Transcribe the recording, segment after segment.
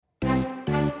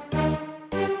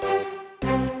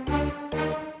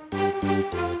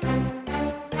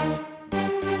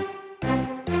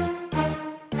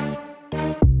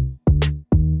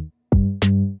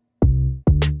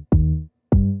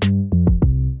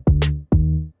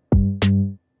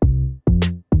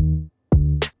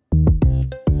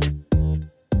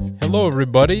Hello,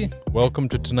 everybody. Welcome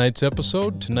to tonight's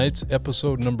episode. Tonight's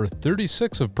episode number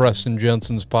 36 of Preston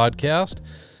Jensen's podcast.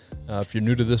 If you're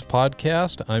new to this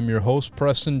podcast, I'm your host,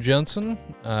 Preston Jensen.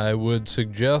 I would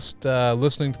suggest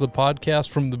listening to the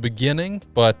podcast from the beginning,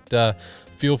 but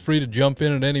feel free to jump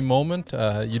in at any moment.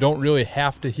 You don't really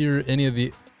have to hear any of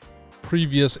the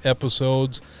previous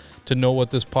episodes to know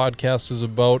what this podcast is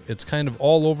about. It's kind of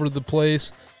all over the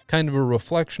place, kind of a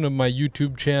reflection of my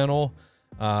YouTube channel.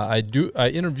 I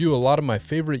interview a lot of my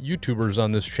favorite YouTubers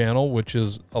on this channel, which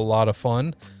is a lot of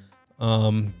fun.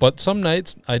 But some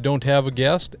nights I don't have a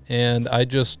guest and I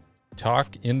just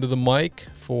talk into the mic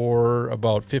for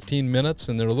about 15 minutes,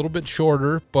 and they're a little bit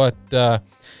shorter, but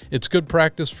it's good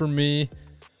practice for me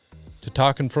to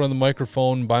talk in front of the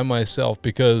microphone by myself,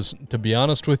 because to be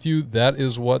honest with you, that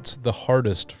is what's the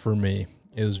hardest for me,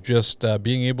 is just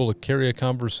being able to carry a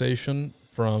conversation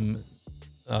from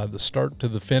the start to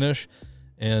the finish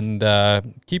and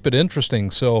keep it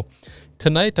interesting. So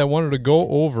tonight I wanted to go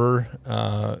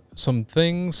over some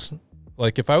things,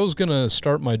 like if I was going to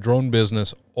start my drone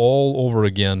business all over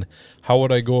again, how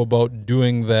would I go about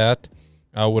doing that?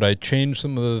 Would I change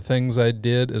some of the things I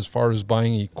did as far as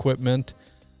buying equipment,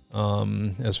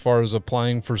 as far as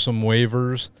applying for some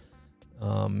waivers,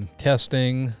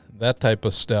 testing, that type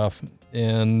of stuff?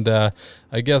 And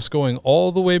I guess going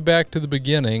all the way back to the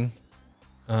beginning,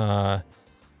 I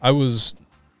was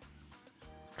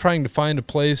trying to find a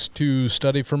place to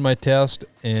study for my test,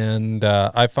 and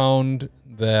I found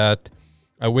that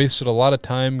I wasted a lot of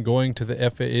time going to the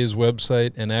FAA's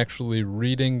website and actually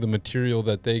reading the material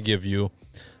that they give you.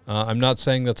 I'm not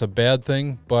saying that's a bad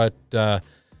thing, but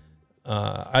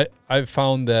I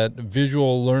found that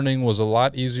visual learning was a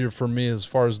lot easier for me as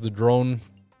far as the drone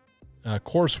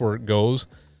coursework goes.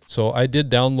 So I did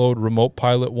download Remote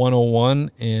Pilot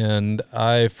 101, and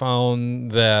I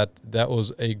found that that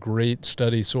was a great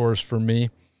study source for me.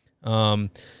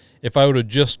 If I would have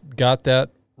just got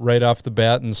that right off the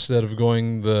bat instead of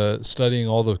studying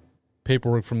all the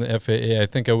paperwork from the FAA, I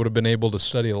think I would have been able to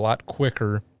study a lot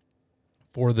quicker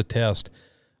for the test.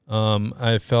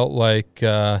 I felt like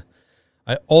I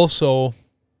also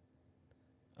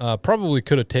probably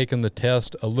could have taken the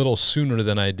test a little sooner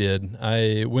than I did.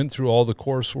 I went through all the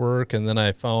coursework, and then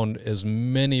I found as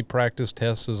many practice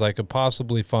tests as I could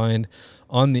possibly find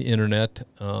on the internet,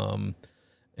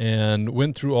 and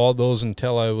went through all those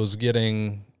until I was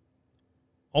getting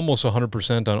almost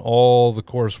 100% on all the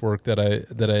coursework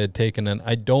that I had taken. And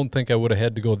I don't think I would have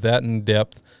had to go that in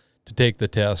depth to take the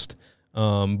test.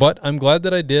 But I'm glad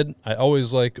that I did. I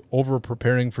always like over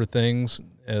preparing for things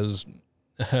as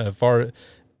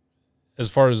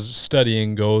far as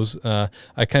studying goes.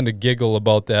 I kind of giggle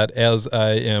about that as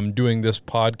I am doing this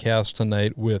podcast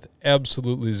tonight with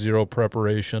absolutely zero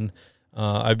preparation.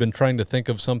 I've been trying to think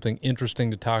of something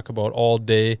interesting to talk about all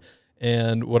day,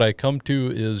 and what I come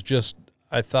to is just,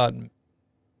 I thought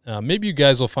maybe you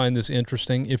guys will find this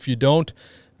interesting. If you don't,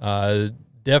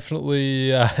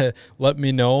 definitely let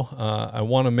me know. I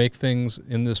want to make things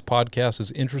in this podcast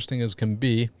as interesting as can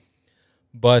be.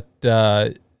 But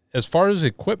as far as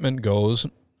equipment goes,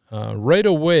 right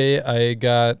away I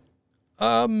got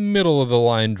a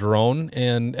middle-of-the-line drone,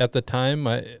 and at the time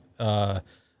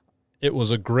it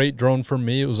was a great drone for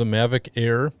me. It was a Mavic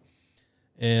Air,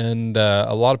 and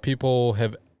a lot of people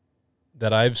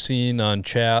that I've seen on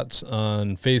chats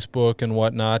on Facebook and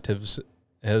whatnot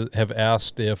have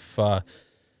asked if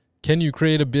can you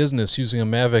create a business using a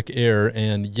Mavic Air?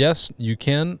 And yes, you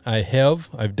can.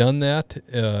 I've done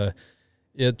that.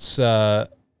 It's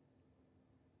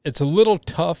a little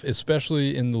tough,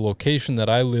 especially in the location that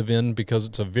I live in, because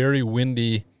it's a very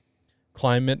windy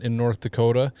climate in North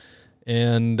Dakota.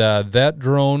 And that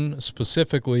drone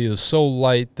specifically is so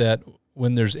light that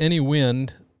when there's any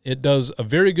wind, it does a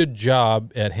very good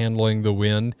job at handling the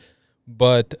wind.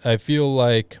 But I feel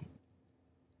like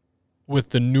with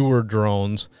the newer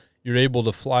drones, you're able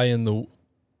to fly in the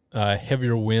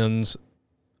heavier winds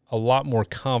a lot more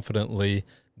confidently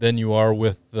than you are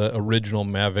with the original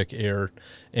Mavic Air.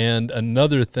 And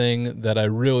another thing that I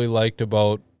really liked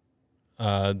about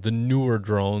the newer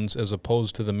drones as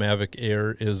opposed to the Mavic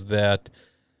Air is that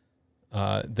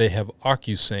they have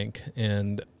OcuSync.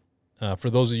 And for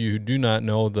those of you who do not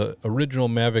know, the original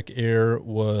Mavic Air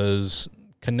was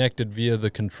connected via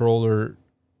the controller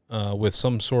with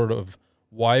some sort of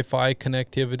Wi-Fi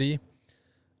connectivity.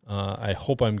 I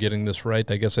hope I'm getting this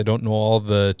right. I guess I don't know all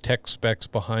the tech specs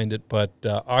behind it, but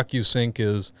OcuSync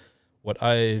is what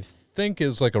I think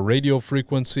is like a radio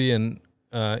frequency, and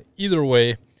either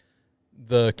way,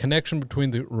 the connection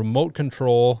between the remote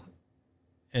control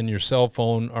and your cell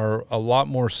phone are a lot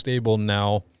more stable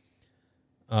now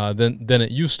than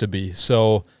it used to be.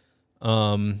 So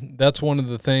that's one of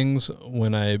the things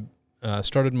when I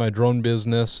started my drone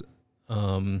business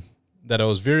that I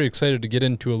was very excited to get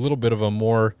into a little bit of a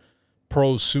more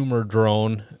prosumer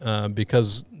drone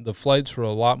because the flights were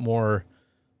a lot more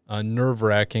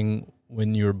nerve-wracking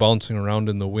when you were bouncing around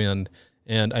in the wind.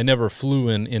 And I never flew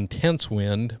in intense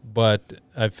wind, but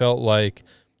I felt like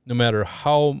no matter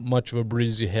how much of a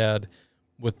breeze you had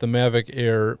with the Mavic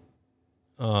Air,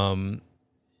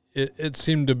 it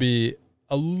seemed to be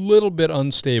a little bit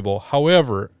unstable.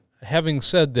 However, having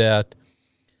said that,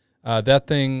 that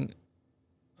thing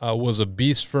was a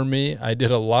beast for me. I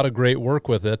did a lot of great work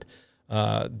with it.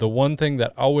 The one thing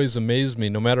that always amazed me,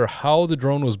 no matter how the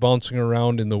drone was bouncing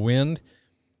around in the wind,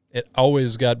 it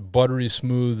always got buttery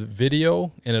smooth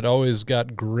video, and it always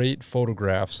got great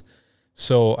photographs.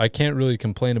 So I can't really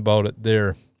complain about it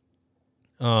there.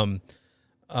 Another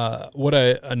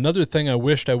thing I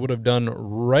wished I would have done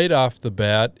right off the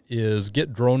bat is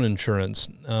get drone insurance.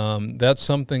 That's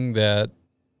something that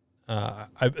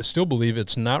I still believe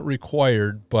it's not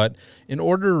required, but in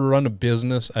order to run a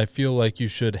business, I feel like you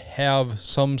should have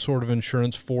some sort of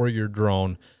insurance for your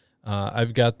drone.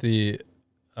 I've got the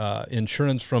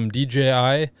insurance from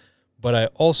DJI, but I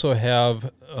also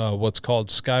have what's called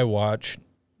Skywatch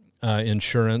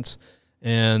insurance,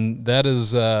 and that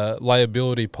is a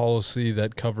liability policy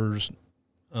that covers,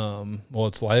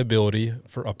 it's liability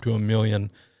for up to $1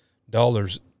 million.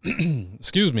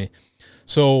 Excuse me.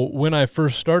 So when I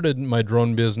first started my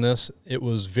drone business, it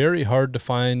was very hard to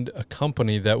find a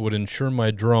company that would insure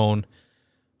my drone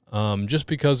just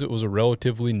because it was a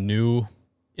relatively new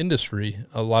industry.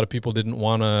 A lot of people didn't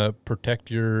want to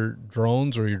protect your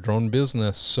drones or your drone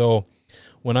business. So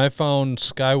when I found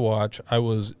Skywatch, I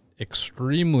was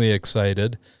extremely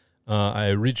excited. I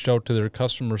reached out to their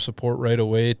customer support right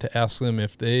away to ask them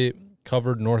if they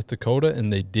covered North Dakota,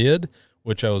 and they did,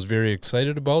 which I was very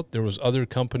excited about. There was other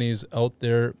companies out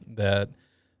there that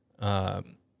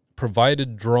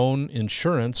provided drone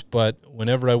insurance, but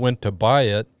whenever I went to buy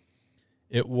it,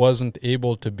 it wasn't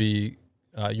able to be,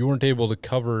 you weren't able to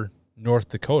cover North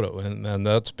Dakota, and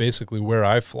that's basically where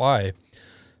I fly.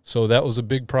 So that was a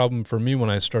big problem for me when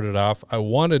I started off. I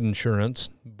wanted insurance,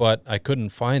 but I couldn't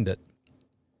find it.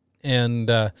 And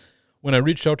when I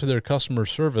reached out to their customer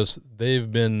service,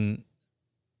 they've been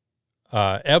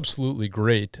absolutely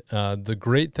great. The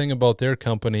great thing about their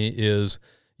company is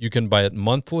you can buy it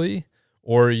monthly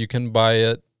or you can buy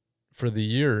it for the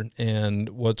year. And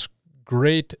what's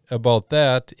great about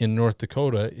that in North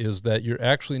Dakota is that you're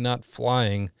actually not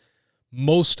flying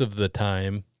most of the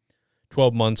time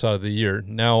 12 months out of the year.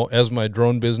 Now, as my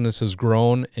drone business has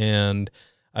grown and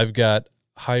I've got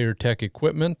higher tech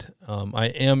equipment, I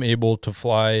am able to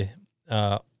fly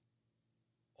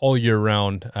all year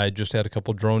round. I just had a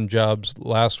couple drone jobs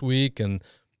last week, and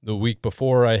the week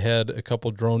before I had a couple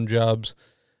drone jobs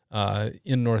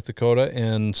in North Dakota.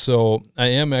 And so I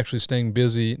am actually staying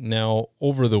busy now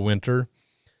over the winter.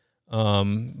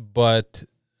 But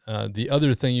the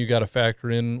other thing you got to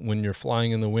factor in when you're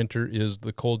flying in the winter is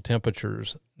the cold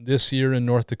temperatures. This year in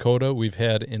North Dakota, we've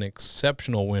had an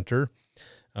exceptional winter.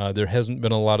 There hasn't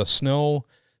been a lot of snow.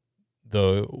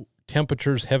 The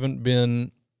temperatures haven't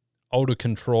been out of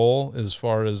control as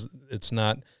far as it's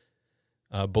not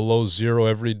below zero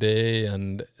every day.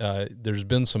 And there's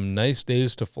been some nice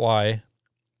days to fly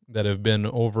that have been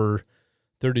over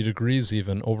 30 degrees,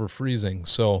 even over freezing.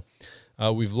 So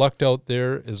we've lucked out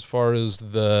there as far as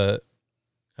the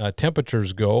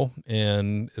temperatures go,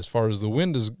 and as far as the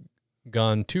wind has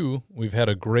gone too, we've had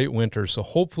a great winter. So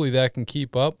hopefully that can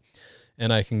keep up,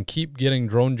 and I can keep getting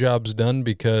drone jobs done,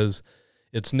 because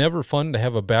it's never fun to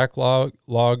have a backlog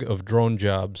of drone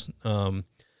jobs. The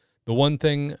one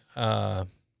thing I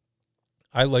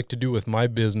like to do with my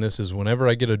business is whenever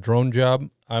I get a drone job,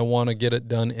 I want to get it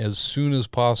done as soon as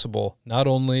possible, not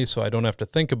only so I don't have to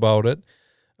think about it,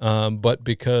 but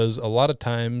because a lot of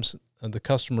times the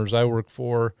customers I work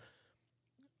for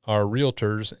are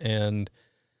realtors, and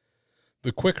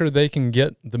the quicker they can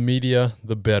get the media,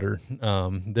 the better.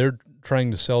 They're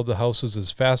trying to sell the houses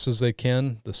as fast as they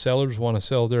can. The sellers want to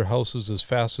sell their houses as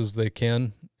fast as they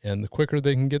can, and the quicker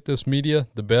they can get this media,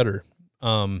 the better.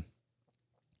 One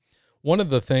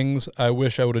of the things I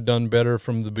wish I would have done better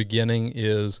from the beginning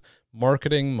is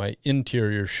marketing my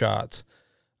interior shots.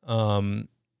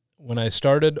 When I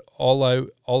started, all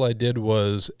I did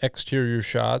was exterior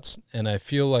shots, and I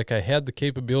feel like I had the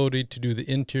capability to do the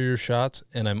interior shots,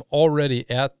 and I'm already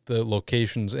at the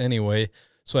locations anyway,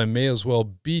 so I may as well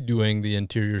be doing the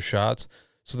interior shots.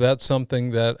 So that's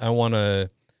something that I want to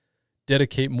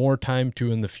dedicate more time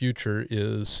to in the future,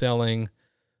 is selling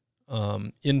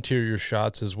interior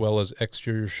shots as well as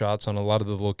exterior shots on a lot of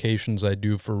the locations I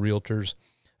do for realtors.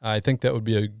 I think that would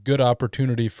be a good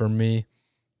opportunity for me,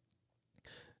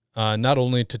 not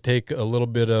only to take a little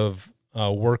bit of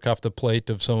work off the plate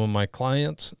of some of my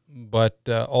clients, but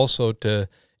also to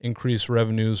increase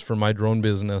revenues for my drone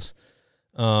business.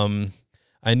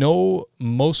 I know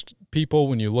most people,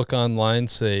 when you look online,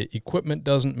 say equipment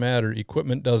doesn't matter,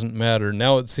 equipment doesn't matter.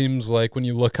 Now it seems like when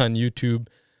you look on YouTube,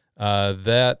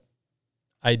 that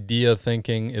idea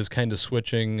thinking is kind of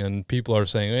switching, and people are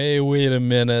saying, hey, wait a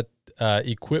minute,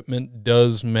 equipment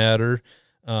does matter.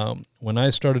 When I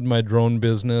started my drone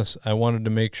business, I wanted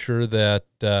to make sure that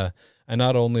I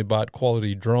not only bought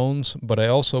quality drones, but I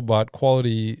also bought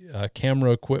quality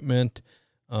camera equipment,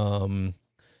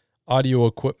 audio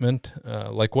equipment,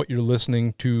 like what you're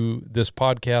listening to this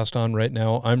podcast on right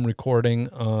now. I'm recording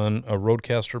on a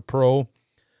Rodecaster Pro,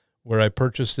 where I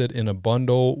purchased it in a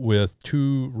bundle with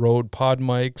 2 Rode pod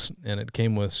mics, and it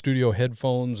came with studio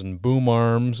headphones and boom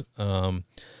arms.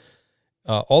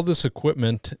 All this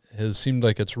equipment has seemed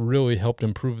like it's really helped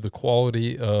improve the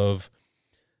quality of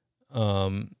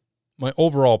my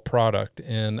overall product.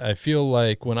 And I feel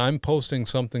like when I'm posting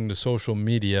something to social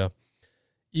media,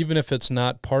 even if it's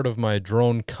not part of my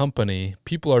drone company,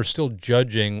 people are still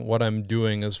judging what I'm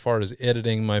doing as far as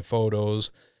editing my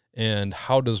photos and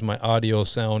how does my audio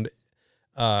sound.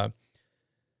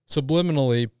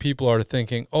 Subliminally, people are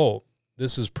thinking, oh,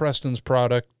 this is Preston's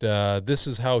product. This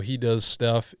is how he does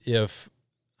stuff. If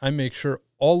I make sure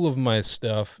all of my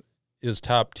stuff is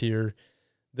top tier,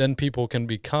 then people can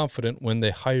be confident when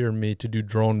they hire me to do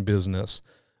drone business.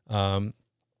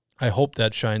 I hope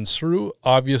that shines through.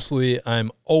 Obviously, I'm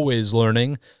always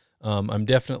learning. I'm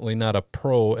definitely not a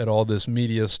pro at all this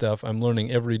media stuff. I'm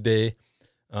learning every day,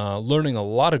 learning a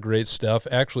lot of great stuff.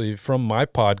 Actually, from my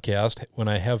podcast, when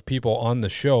I have people on the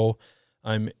show,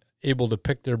 I'm able to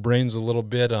pick their brains a little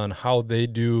bit on how they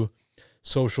do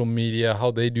social media,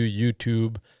 how they do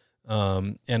YouTube.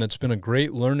 And it's been a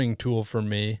great learning tool for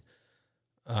me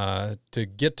to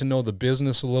get to know the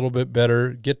business a little bit better,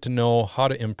 get to know how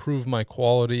to improve my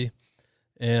quality.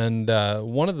 And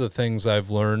one of the things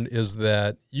I've learned is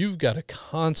that you've got to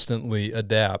constantly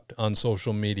adapt on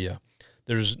social media.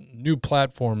 There's new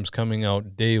platforms coming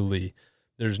out daily.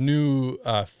 There's new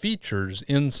features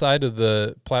inside of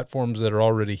the platforms that are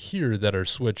already here that are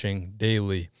switching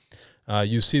daily.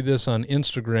 You see this on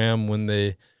Instagram when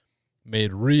they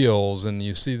made Reels, and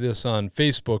you see this on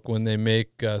Facebook when they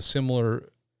make similar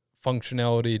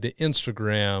functionality to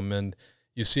Instagram, and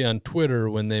you see on Twitter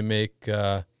when they make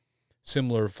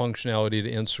similar functionality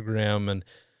to Instagram, and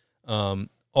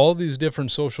all these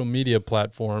different social media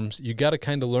platforms. You got to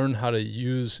kind of learn how to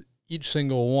use each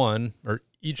single one, or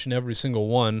each and every single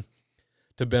one,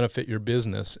 to benefit your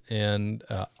business. And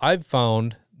I've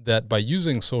found that by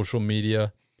using social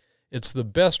media, it's the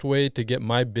best way to get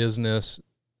my business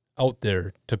out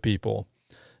there to people.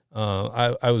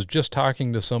 I was just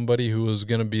talking to somebody who was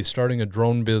going to be starting a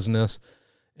drone business,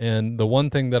 and the one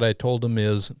thing that I told him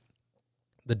is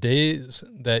the days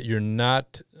that you're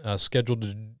not scheduled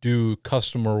to do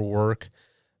customer work,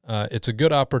 it's a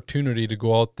good opportunity to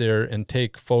go out there and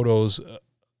take photos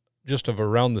just of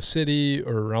around the city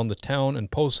or around the town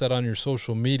and post that on your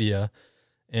social media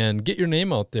and get your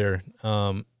name out there.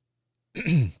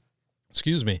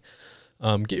 Excuse me.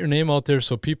 Get your name out there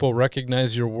so people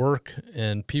recognize your work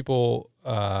and people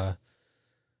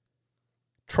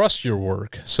trust your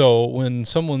work. So when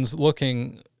someone's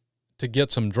looking to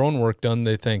get some drone work done,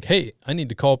 they think, hey, I need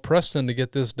to call Preston to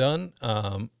get this done.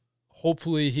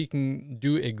 Hopefully he can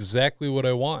do exactly what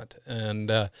I want. And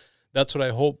that's what I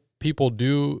hope people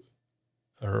do,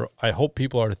 or I hope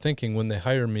people are thinking when they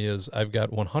hire me, is I've got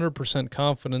 100%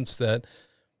 confidence that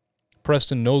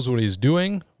Preston knows what he's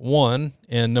doing, one,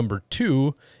 and number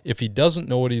two, if he doesn't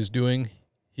know what he's doing,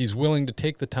 he's willing to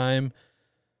take the time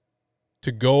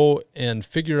to go and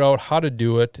figure out how to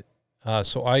do it,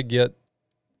 so I get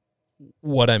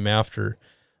what I'm after.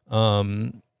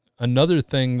 Another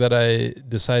thing that I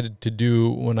decided to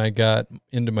do when I got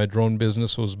into my drone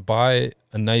business was buy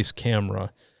a nice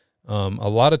camera. A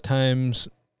lot of times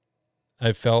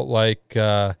I felt like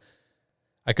I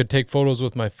could take photos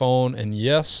with my phone, and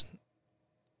yes,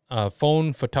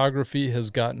 phone photography has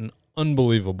gotten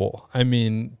unbelievable. I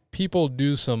mean, people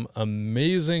do some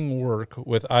amazing work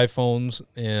with iPhones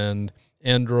and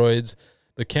Androids.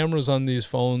 The cameras on these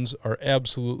phones are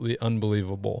absolutely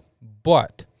unbelievable.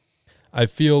 But I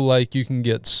feel like you can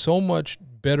get so much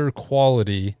better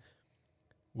quality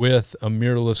with a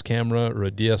mirrorless camera or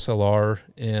a DSLR.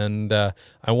 And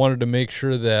I wanted to make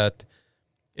sure that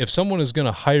if someone is going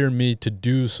to hire me to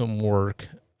do some work,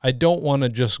 I don't want to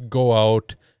just go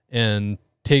out and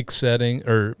take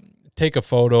a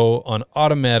photo on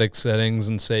automatic settings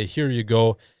and say, here you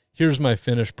go, here's my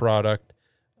finished product.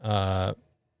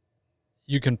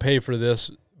 You can pay for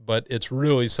this, but it's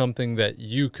really something that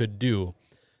you could do.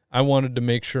 I wanted to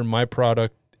make sure my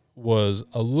product was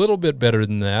a little bit better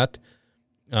than that,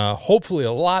 hopefully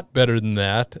a lot better than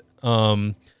that.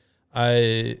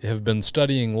 I have been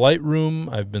studying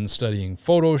Lightroom. I've been studying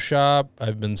Photoshop.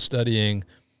 I've been studying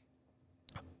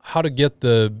how to get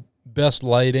the best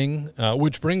lighting,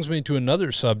 which brings me to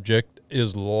another subject,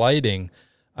 is lighting.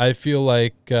 I feel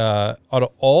like out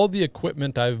of all the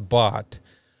equipment I've bought,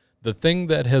 the thing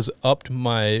that has upped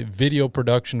my video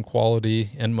production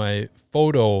quality and my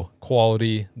photo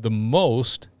quality the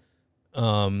most,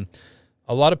 a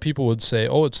lot of people would say,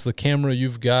 oh, it's the camera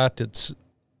you've got, it's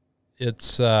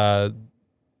the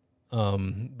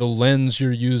lens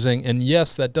you're using. And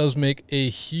yes, that does make a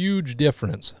huge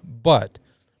difference. But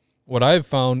what I've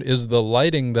found is the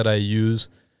lighting that I use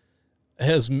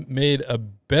has made a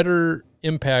better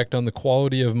impact on the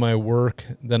quality of my work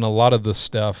than a lot of the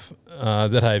stuff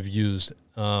that I've used.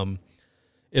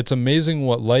 It's amazing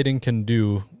what lighting can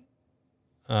do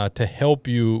to help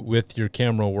you with your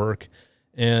camera work.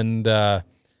 And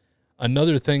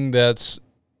another thing that's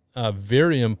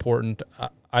very important,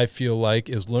 I feel like,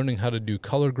 is learning how to do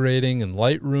color grading in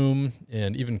Lightroom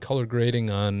and even color grading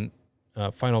on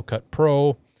Final Cut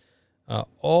Pro.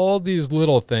 All these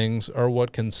little things are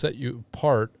what can set you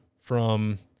apart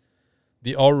from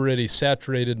the already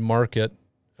saturated market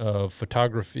of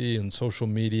photography and social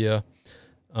media.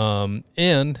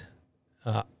 And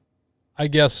I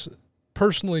guess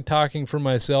personally, talking for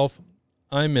myself,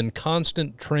 I'm in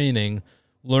constant training,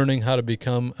 learning how to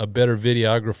become a better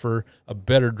videographer, a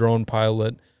better drone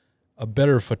pilot, a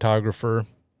better photographer,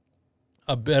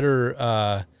 a better,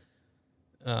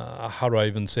 how do I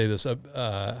even say this?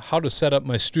 How to set up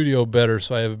my studio better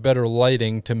so I have better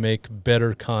lighting to make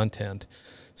better content.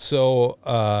 So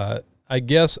I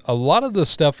guess a lot of the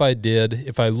stuff I did,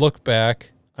 if I look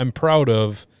back, I'm proud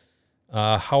of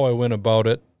how I went about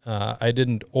it. I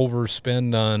didn't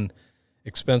overspend on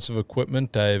expensive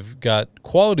equipment. I've got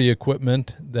quality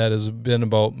equipment that has been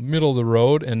about middle of the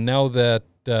road, and now that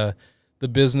the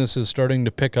business is starting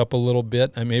to pick up a little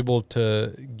bit, I'm able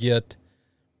to get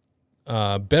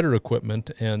better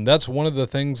equipment. And that's one of the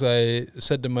things I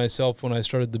said to myself when I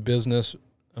started the business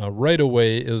right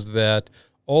away, is that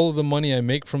all of the money I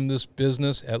make from this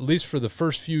business, at least for the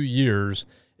first few years,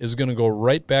 is going to go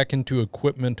right back into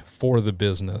equipment for the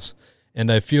business. And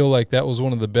I feel like that was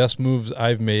one of the best moves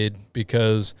I've made,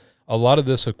 because a lot of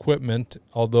this equipment,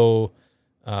 although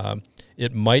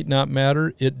it might not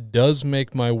matter, it does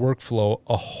make my workflow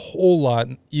a whole lot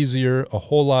easier, a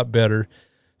whole lot better.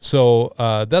 So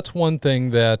that's one thing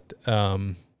that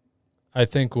I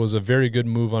think was a very good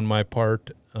move on my part.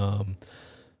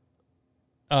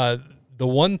 The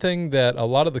one thing that a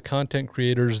lot of the content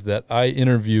creators that I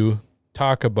interview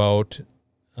talk about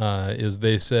is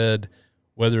they said,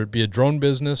 whether it be a drone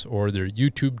business or their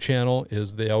YouTube channel,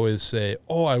 is they always say,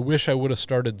 oh, I wish I would have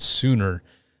started sooner.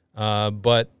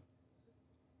 But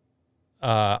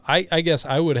I guess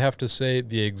I would have to say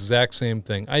the exact same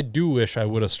thing. I do wish I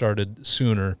would have started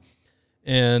sooner.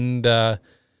 And I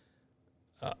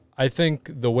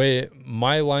think the way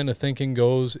my line of thinking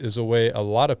goes is the way a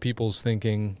lot of people's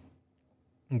thinking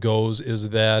goes, is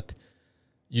that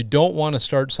you don't want to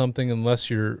start something unless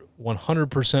you're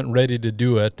 100% ready to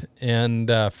do it.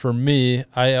 And for me,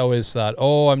 I always thought,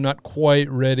 oh, I'm not quite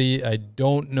ready. I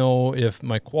don't know if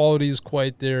my quality is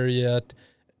quite there yet.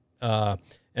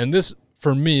 And this,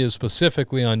 for me, is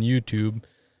specifically on YouTube.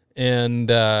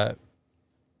 And I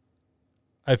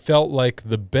felt like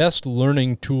the best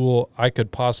learning tool I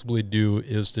could possibly do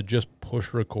is to just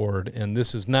push record. And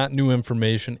this is not new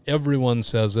information. Everyone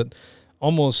says it.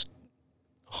 Almost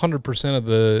 100% of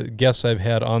the guests I've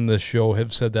had on this show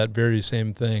have said that very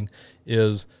same thing,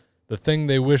 is the thing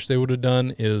they wish they would have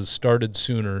done is started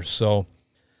sooner. So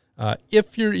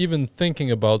if you're even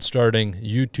thinking about starting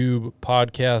YouTube,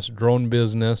 podcast, drone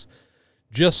business,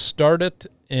 just start it.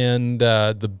 And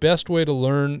the best way to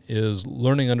learn is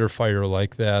learning under fire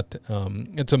like that.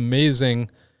 It's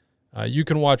amazing. You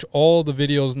can watch all the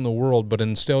videos in the world, but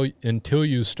until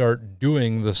you start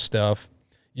doing this stuff,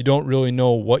 you don't really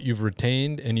know what you've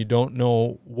retained, and you don't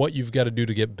know what you've got to do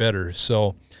to get better.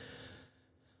 So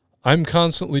I'm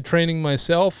constantly training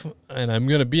myself, and I'm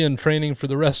going to be in training for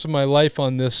the rest of my life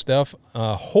on this stuff.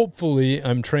 Hopefully,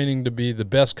 I'm training to be the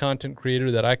best content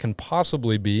creator that I can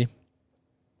possibly be.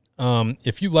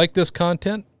 If you like this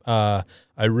content, I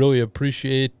really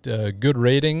appreciate a good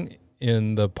rating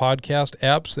in the podcast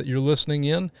apps that you're listening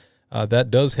in.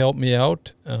 That does help me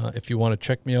out. If you want to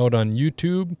check me out on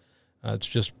YouTube, it's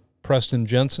just Preston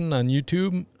Jensen on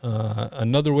YouTube.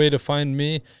 Another way to find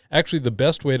me, actually the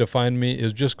best way to find me,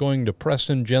 is just going to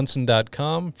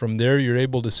PrestonJensen.com. From there, you're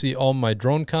able to see all my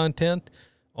drone content,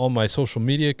 all my social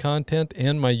media content,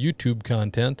 and my YouTube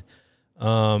content.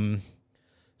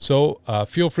 So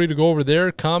feel free to go over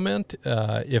there, comment.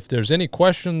 If there's any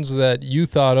questions that you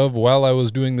thought of while I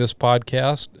was doing this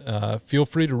podcast, feel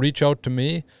free to reach out to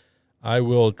me. I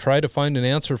will try to find an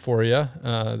answer for you.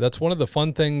 That's one of the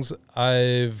fun things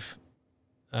I've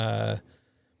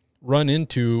run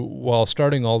into while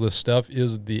starting all this stuff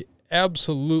is the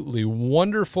absolutely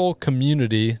wonderful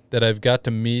community that I've got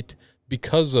to meet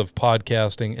because of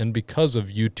podcasting and because of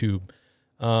YouTube.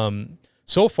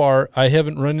 So far, I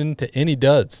haven't run into any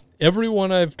duds.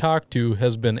 Everyone I've talked to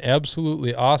has been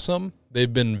absolutely awesome.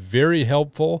 They've been very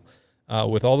helpful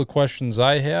with all the questions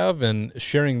I have and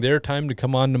sharing their time to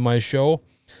come on to my show.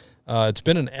 It's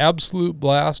been an absolute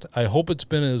blast. I hope it's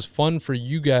been as fun for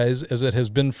you guys as it has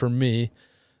been for me.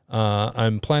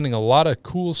 I'm planning a lot of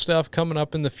cool stuff coming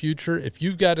up in the future. If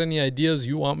you've got any ideas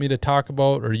you want me to talk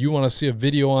about, or you want to see a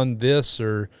video on this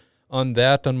or on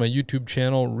that on my YouTube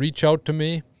channel, reach out to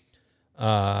me.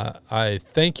 I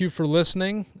thank you for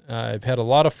listening. I've had a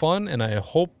lot of fun, and I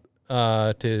hope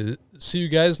to see you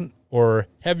guys or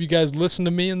have you guys listen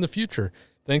to me in the future.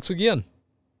 Thanks again.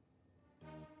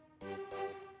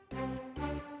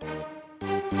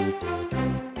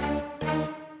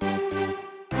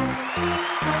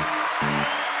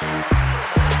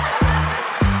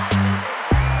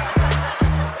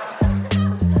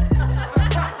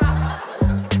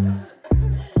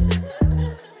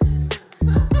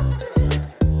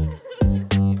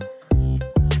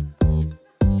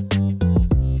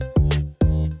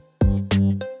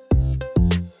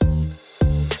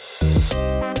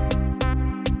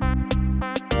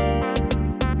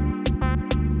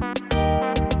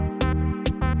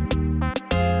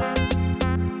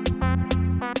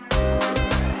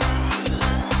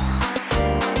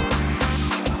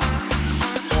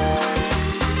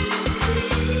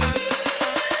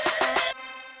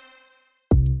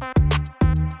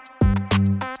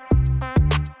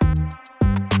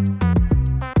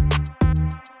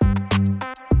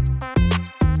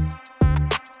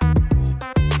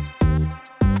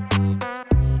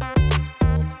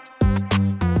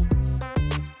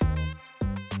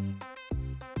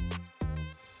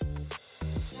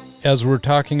 As we're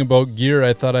talking about gear,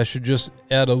 I thought I should just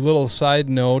add a little side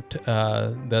note.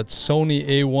 That Sony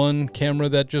A1 camera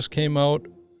that just came out,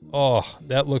 oh,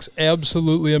 that looks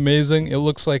absolutely amazing. It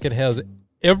looks like it has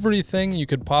everything you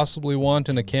could possibly want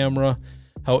in a camera.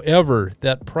 However,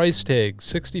 that price tag,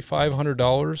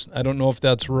 $6,500, I don't know if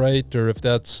that's right or if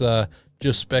that's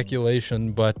just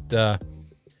speculation, but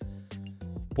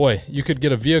boy, you could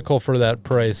get a vehicle for that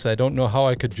price. I don't know how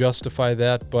I could justify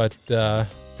that, but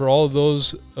for all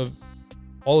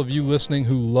of you listening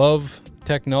who love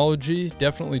technology,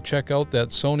 definitely check out that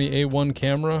Sony A1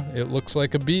 camera. It looks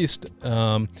like a beast.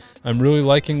 I'm really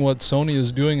liking what Sony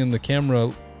is doing in the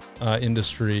camera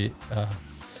industry.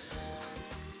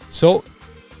 So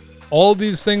all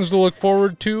these things to look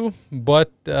forward to,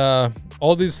 but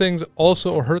all these things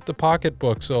also hurt the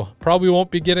pocketbook, so probably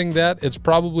won't be getting that. It's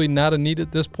probably not a need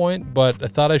at this point, but I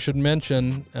thought I should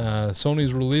mention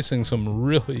Sony's releasing some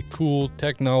really cool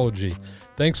technology.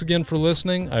 Thanks again for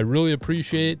listening. I really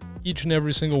appreciate each and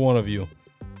every single one of you.